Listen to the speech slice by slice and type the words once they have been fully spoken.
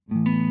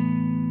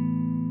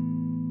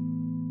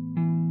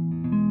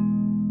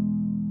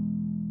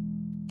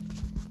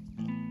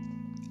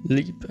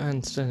Leap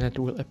and the net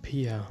will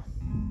appear.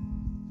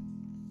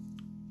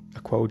 A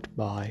quote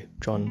by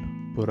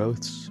John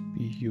Burroughs,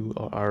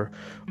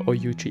 Buroughs,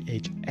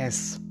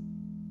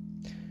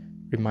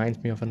 reminds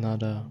me of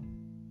another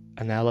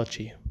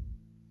analogy.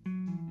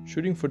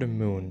 Shooting for the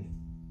moon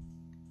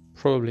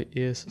probably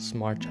is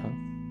smarter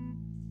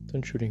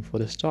than shooting for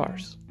the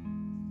stars.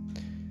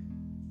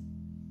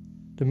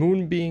 The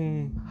moon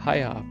being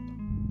higher up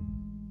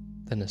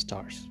than the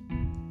stars,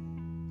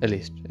 at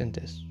least in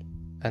this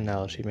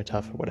analogy,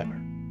 metaphor, whatever.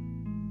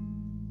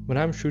 When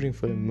I'm shooting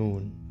for the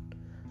moon,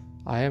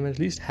 I am at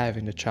least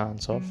having the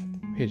chance of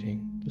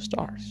hitting the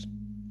stars.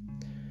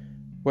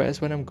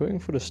 Whereas when I'm going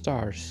for the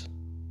stars,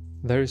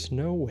 there is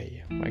no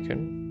way I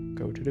can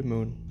go to the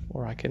moon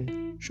or I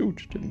can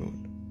shoot the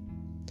moon.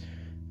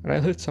 And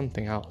I'll hit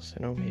something else,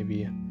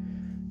 maybe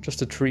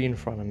just a tree in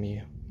front of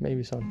me,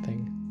 maybe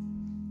something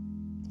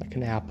like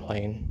an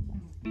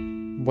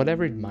airplane,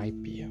 whatever it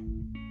might be.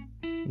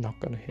 I'm not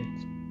gonna hit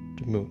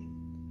the moon.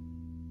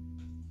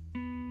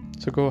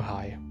 So go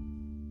high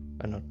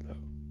and not low.